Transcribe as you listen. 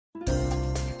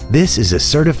This is a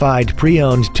certified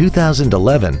pre-owned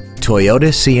 2011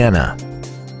 Toyota Sienna.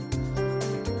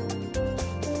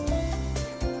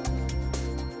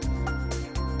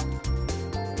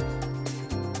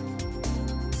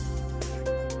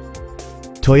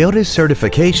 Toyota's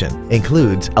certification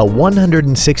includes a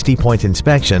 160-point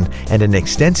inspection and an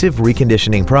extensive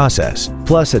reconditioning process,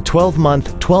 plus a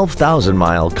 12-month,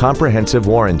 12,000-mile comprehensive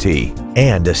warranty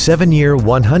and a 7-year,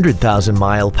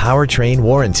 100,000-mile powertrain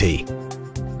warranty.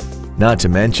 Not to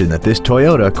mention that this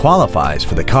Toyota qualifies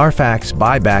for the Carfax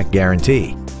buyback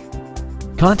guarantee.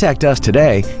 Contact us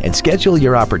today and schedule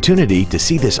your opportunity to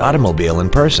see this automobile in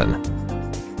person.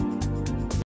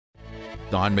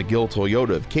 Don McGill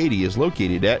Toyota of Katy is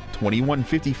located at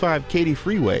 2155 Katy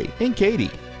Freeway in Katy.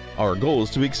 Our goal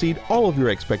is to exceed all of your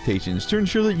expectations to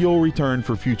ensure that you'll return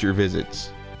for future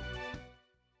visits.